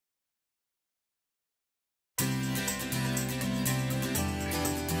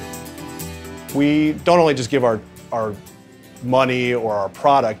We don't only just give our money or our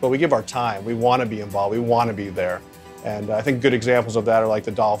product, but we give our time. We want to be involved. We want to be there. And I think good examples of that are like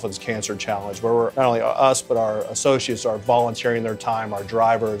the Dolphins Cancer Challenge, where we're not only us, but our associates are volunteering their time, our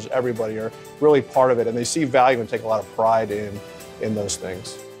drivers, everybody are really part of it, and they see value and take a lot of pride in those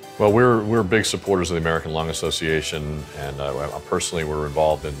things. Well, we're big supporters of the American Lung Association, and personally we're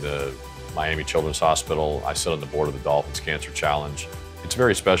involved in the Miami Children's Hospital. I sit on the board of the Dolphins Cancer Challenge. It's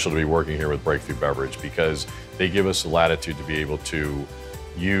very special to be working here with Breakthru Beverage because they give us the latitude to be able to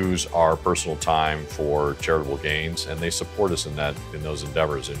use our personal time for charitable gains, and they support us in those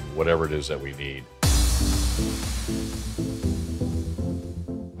endeavors in whatever it is that we need.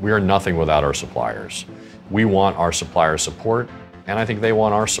 We are nothing without our suppliers. We want our suppliers' support, and I think they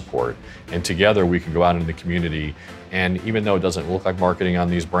want our support. And together we can go out into the community, and even though it doesn't look like marketing on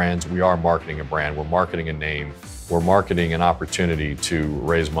these brands, we are marketing a brand, we're marketing a name, we're marketing an opportunity to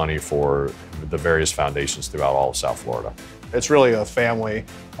raise money for the various foundations throughout all of South Florida. It's really a family,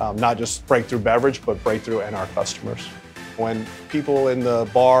 not just Breakthru Beverage, but Breakthru and our customers. When people in the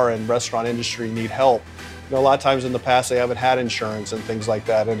bar and restaurant industry need help, a lot of times in the past they haven't had insurance and things like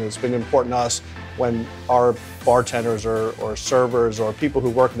that, and it's been important to us when our bartenders or servers or people who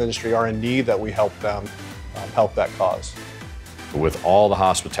work in the industry are in need that we help them help that cause. With all the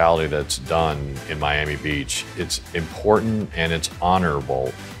hospitality that's done in Miami Beach, it's important and it's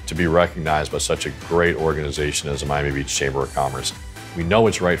honorable to be recognized by such a great organization as the Miami Beach Chamber of Commerce. We know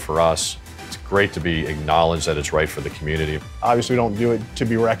it's right for us. It's great to be acknowledged that it's right for the community. Obviously, we don't do it to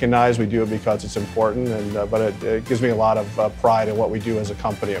be recognized. We do it because it's important, but it gives me a lot of pride in what we do as a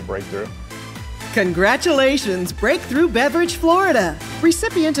company at Breakthru. Congratulations, Breakthru Beverage Florida,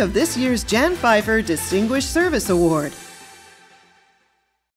 recipient of this year's Jan Pfeiffer Distinguished Service Award.